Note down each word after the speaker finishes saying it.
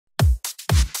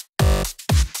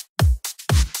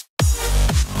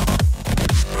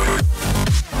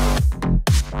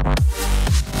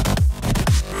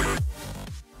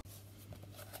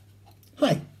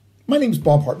My name's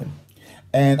Bob Hartman,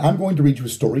 and I'm going to read you a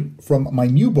story from my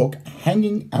new book,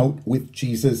 Hanging Out with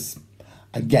Jesus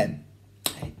Again.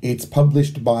 It's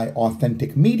published by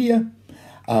Authentic Media,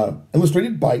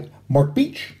 illustrated by Mark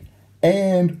Beech,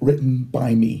 and written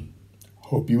by me.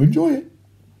 Hope you enjoy it.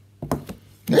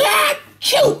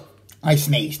 Achoo! I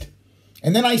sneezed.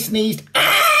 And then I sneezed.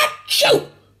 Achoo!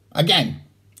 Again.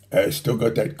 Still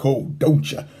got that cold, don't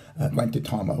you? Grunted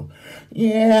Tommo.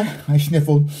 Yeah, I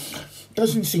sniffled.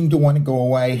 Doesn't seem to want to go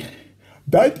away.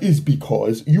 That is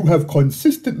because you have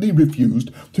consistently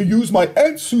refused to use my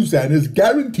Aunt Susanna's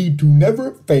guaranteed to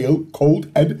never fail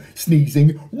cold and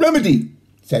sneezing remedy,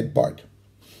 said Bart.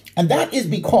 And that is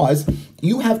because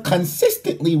you have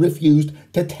consistently refused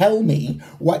to tell me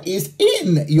what is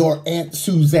in your Aunt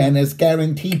Susanna's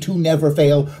guaranteed to never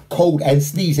fail cold and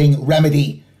sneezing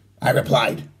remedy, I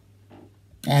replied.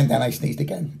 And then I sneezed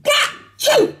again.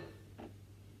 Achoo!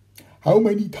 How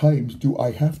many times do I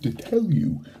have to tell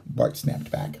you? Bart snapped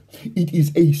back. It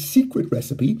is a secret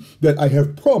recipe that I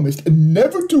have promised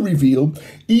never to reveal,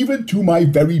 even to my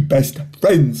very best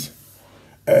friends.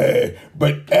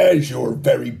 But as your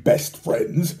very best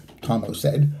friends, Tommo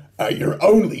said, your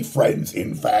only friends,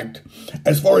 in fact,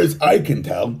 as far as I can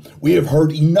tell, we have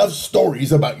heard enough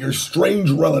stories about your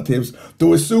strange relatives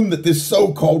to assume that this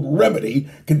so-called remedy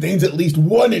contains at least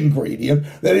one ingredient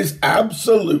that is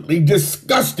absolutely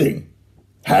disgusting.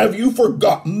 Have you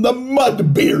forgotten the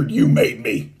mud beard you made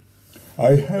me?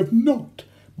 I have not,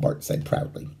 Bart said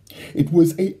proudly. It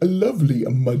was a lovely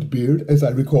mud beard, as I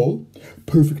recall.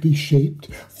 Perfectly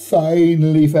shaped,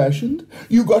 finely fashioned.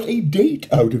 You got a date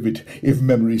out of it, if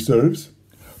memory serves.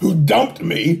 Who dumped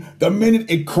me the minute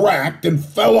it cracked and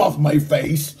fell off my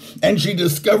face, and she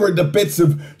discovered the bits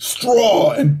of straw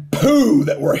and poo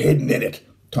that were hidden in it,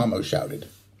 Tommo shouted.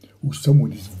 Oh,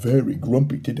 someone is very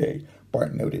grumpy today,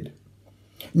 Bart noted.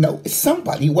 No,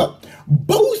 somebody, well,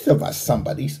 both of us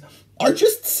somebodies, are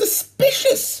just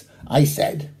suspicious, I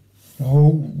said.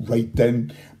 Oh, right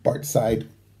then, Bart sighed.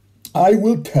 I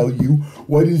will tell you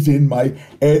what is in my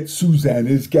Aunt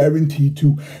Susanna's guaranteed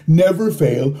to never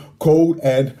fail cold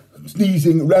and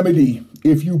sneezing remedy,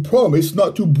 if you promise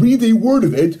not to breathe a word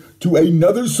of it to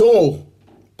another soul.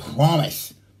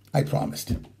 Promise, I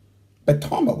promised. But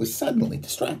Tommo was suddenly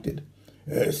distracted.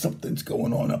 Something's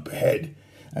going on up ahead,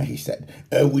 he said,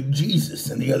 with Jesus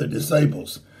and the other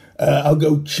disciples. I'll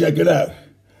go check it out,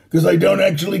 because I don't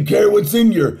actually care what's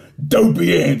in your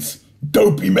dopey aunt's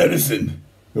dopey medicine.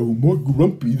 Oh, more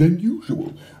grumpy than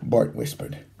usual, Bart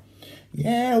whispered.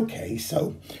 Yeah, okay,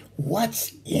 so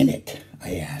what's in it?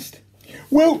 I asked.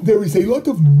 Well, there is a lot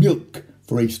of milk,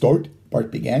 for a start,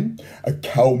 Bart began.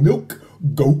 Cow milk,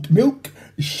 goat milk,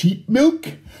 sheep milk.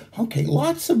 Okay,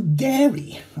 lots of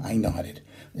dairy, I nodded.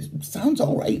 Sounds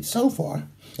all right so far.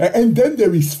 And then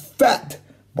there is fat,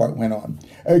 Bart went on.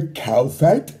 Cow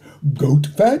fat, goat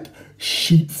fat,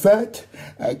 sheep fat.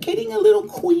 Getting a little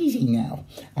queasy now,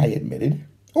 I admitted.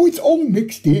 Oh, it's all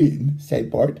mixed in, said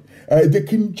Bart. The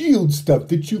congealed stuff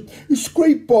that you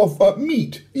scrape off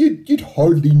meat. You'd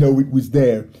hardly know it was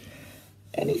there.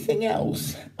 Anything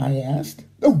else? I asked.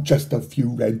 Oh, just a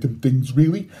few random things,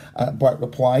 really, Bart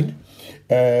replied.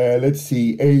 Let's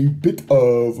see, a bit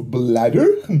of bladder,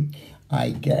 I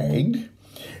gagged.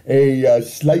 A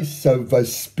slice of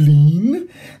spleen,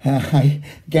 I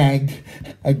gagged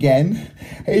again.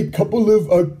 A couple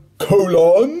of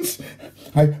colons,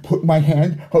 I put my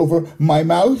hand over my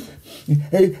mouth.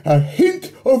 A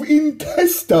hint of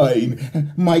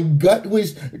intestine, my gut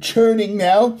was churning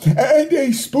now, and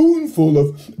a spoonful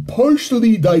of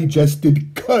partially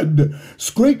digested cud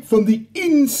scraped from the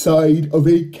inside of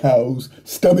a cow's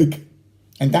stomach.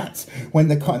 And that's when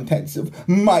the contents of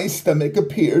my stomach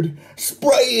appeared,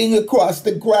 spraying across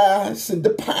the grass and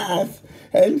the path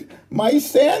and my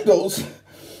sandals.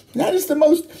 That is the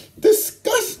most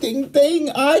disgusting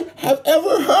thing I have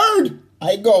ever heard,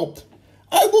 I gulped.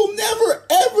 I will never,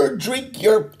 ever drink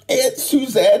your Aunt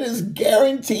Susanna's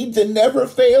guaranteed to never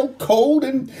fail cold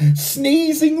and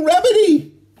sneezing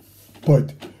remedy.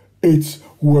 But it's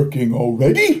working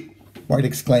already, Bart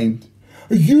exclaimed.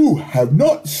 You have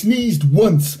not sneezed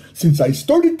once since I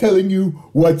started telling you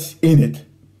what's in it.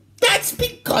 That's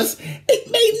because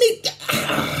it made me...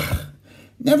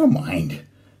 Never mind,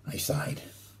 I sighed.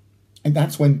 And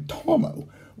that's when Tommo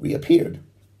reappeared.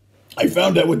 I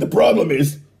found out what the problem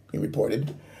is, he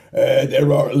reported.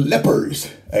 There are lepers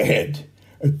ahead.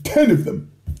 10 of them.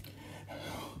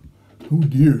 Oh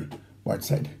dear, Bart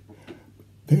said.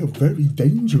 They are very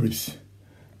dangerous.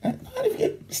 Not if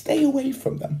you stay away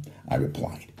from them, I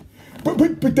replied. But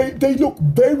they look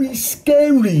very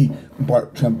scary,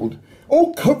 Bart trembled.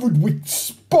 All covered with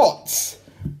spots.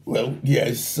 Well,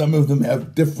 yes, some of them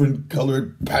have different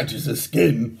colored patches of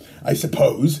skin, I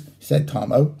suppose, said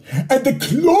Tommo. And the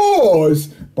claws,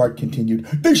 Bart continued.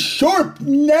 The sharp,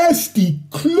 nasty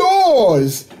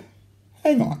claws.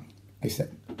 Hang on, I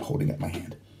said, holding up my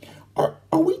hand.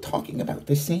 Are we talking about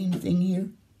the same thing here?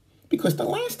 Because the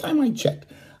last time I checked,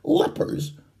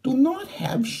 lepers do not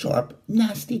have sharp,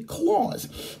 nasty claws.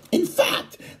 In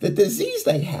fact, the disease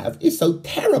they have is so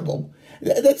terrible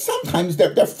that sometimes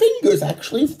their fingers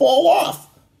actually fall off.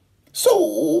 So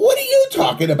what are you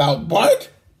talking about, Bart?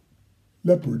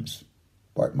 Leopards,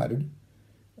 Bart muttered.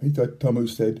 I thought Tommo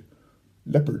said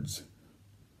leopards.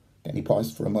 Then he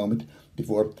paused for a moment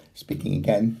before speaking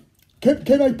again.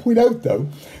 Can I point out, though,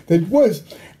 that it was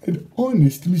an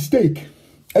honest mistake?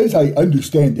 As I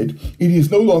understand it, it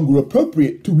is no longer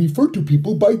appropriate to refer to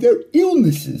people by their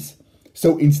illnesses.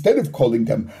 So instead of calling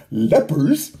them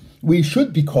lepers, we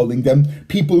should be calling them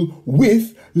people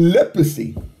with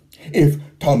leprosy. If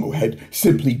Tommo had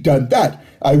simply done that,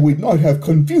 I would not have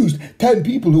confused 10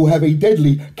 people who have a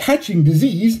deadly catching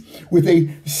disease with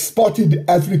a spotted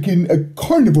African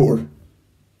carnivore.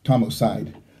 Tommo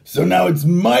sighed. So now it's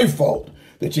my fault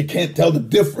that you can't tell the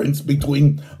difference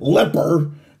between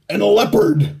leper and a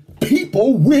leopard.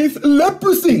 People with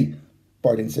leprosy,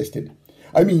 Bart insisted.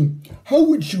 I mean, how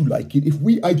would you like it if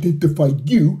we identified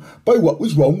you by what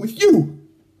was wrong with you?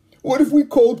 What if we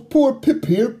called poor Pip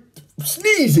here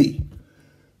Sneezy?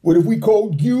 What if we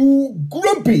called you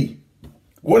Grumpy?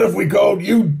 What if we called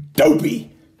you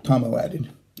Dopey? Tommo added.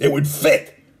 It would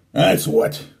fit, that's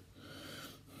what.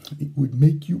 It would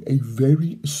make you a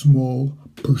very small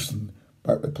person,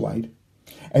 Bart replied.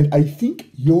 And I think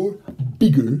you're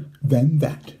bigger than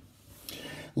that.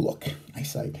 Look, I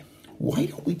sighed, why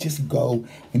don't we just go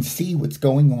and see what's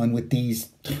going on with these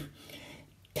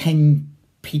 10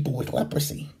 people with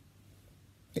leprosy?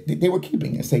 They were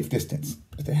keeping a safe distance,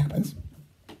 as it happens,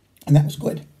 and that was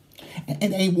good.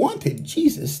 And they wanted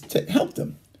Jesus to help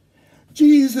them.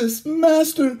 Jesus,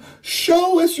 Master,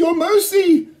 show us your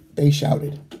mercy, they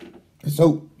shouted.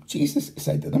 So Jesus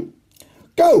said to them,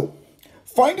 Go,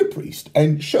 find a priest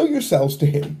and show yourselves to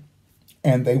him.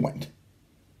 And they went.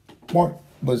 Mark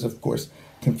was, of course,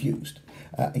 confused.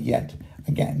 Yet,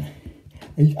 again,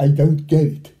 I don't get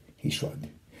it, he shrugged.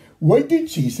 Why did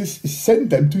Jesus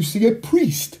send them to see a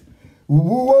priest?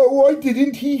 Why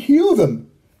didn't he heal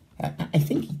them? I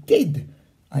think he did,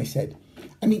 I said.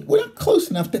 I mean, we're not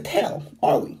close enough to tell,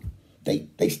 are we?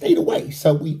 They stayed away,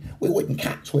 so we wouldn't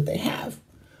catch what they have.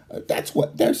 That's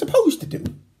what they're supposed to do.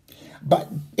 But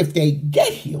if they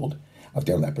get healed of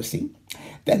their leprosy,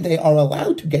 then they are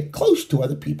allowed to get close to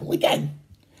other people again.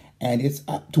 And it's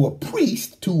up to a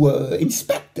priest to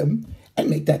inspect them and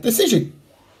make that decision.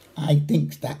 I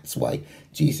think that's why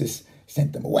Jesus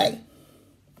sent them away.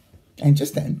 And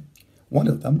just then, one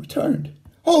of them returned.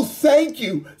 Oh, thank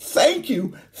you,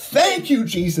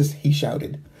 Jesus, he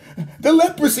shouted. The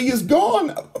leprosy is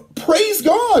gone. Praise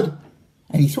God.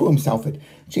 And he threw himself at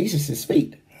Jesus'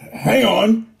 feet. Hang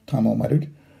on, Tommo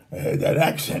muttered. That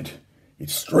accent,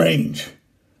 it's strange.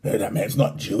 That man's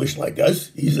not Jewish like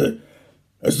us. He's a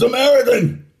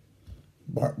Samaritan.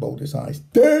 Bart rolled his eyes.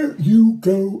 There you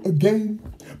go again,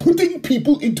 putting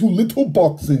people into little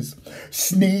boxes.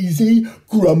 Sneezy,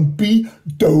 grumpy,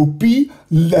 dopey,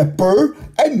 leper,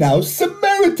 and now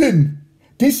Samaritan.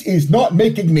 This is not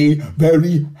making me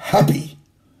very happy.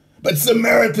 But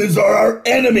Samaritans are our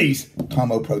enemies,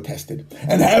 Tommo protested,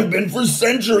 and have been for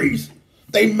centuries.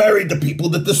 They married the people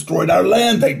that destroyed our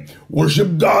land. They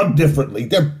worship God differently.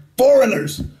 They're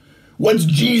foreigners. What's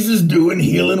Jesus doing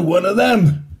healing one of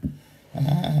them?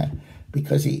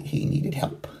 Because he needed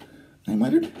help, I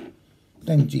muttered.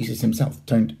 Then Jesus himself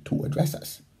turned to address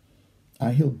us.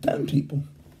 I healed 10 people,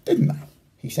 didn't I?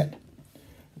 He said.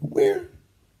 Where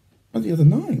are the other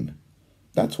 9?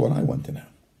 That's what I want to know.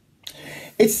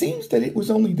 It seems that it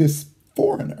was only this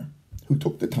foreigner who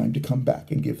took the time to come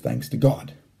back and give thanks to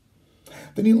God.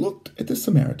 Then he looked at the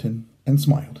Samaritan and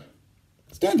smiled.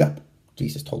 Stand up,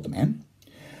 Jesus told the man.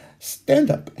 Stand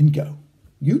up and go.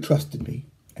 You trusted me,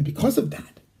 and because of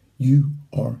that, you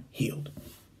are healed.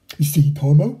 You see,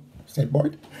 Tommo, said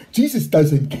Bart, Jesus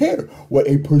doesn't care what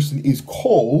a person is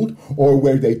called or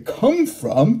where they come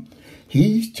from.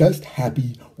 He's just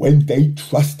happy when they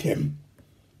trust him.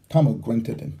 Tommo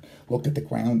grunted and looked at the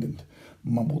ground and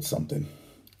mumbled something.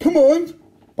 Come on,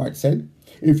 Bart said.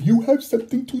 If you have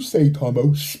something to say,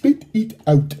 Tommo, spit it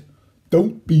out.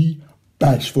 Don't be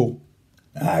bashful.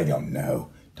 I don't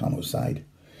know, Tommo sighed.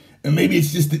 And maybe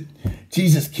it's just that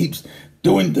Jesus keeps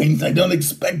doing things I don't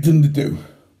expect him to do.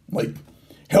 Like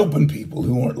helping people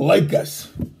who aren't like us.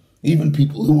 Even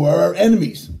people who are our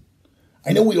enemies.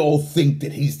 I know we all think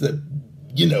that he's the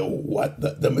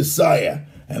Messiah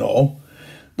and all.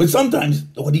 But sometimes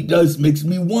what he does makes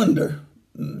me wonder.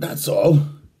 That's all.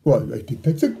 Well, I think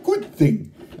that's a good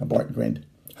thing, Bart grinned.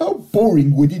 How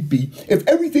boring would it be if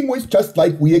everything was just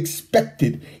like we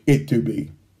expected it to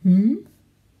be?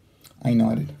 I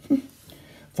nodded.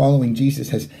 Following Jesus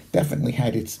has definitely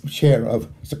had its share of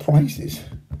surprises.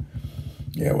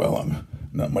 Yeah, well, I'm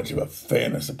not much of a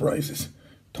fan of surprises,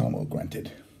 Tommo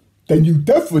grunted. Then you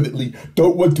definitely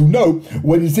don't want to know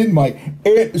what is in my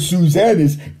Aunt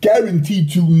Susanna's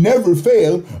guaranteed to never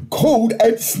fail cold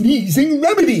and sneezing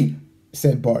remedy,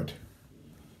 said Bart.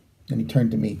 Then he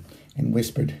turned to me and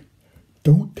whispered,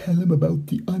 Don't tell him about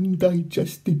the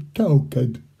undigested cow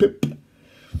cud, Pip.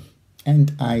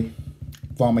 And I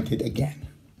vomited again.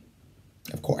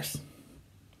 Of course.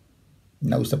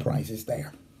 No surprises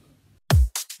there.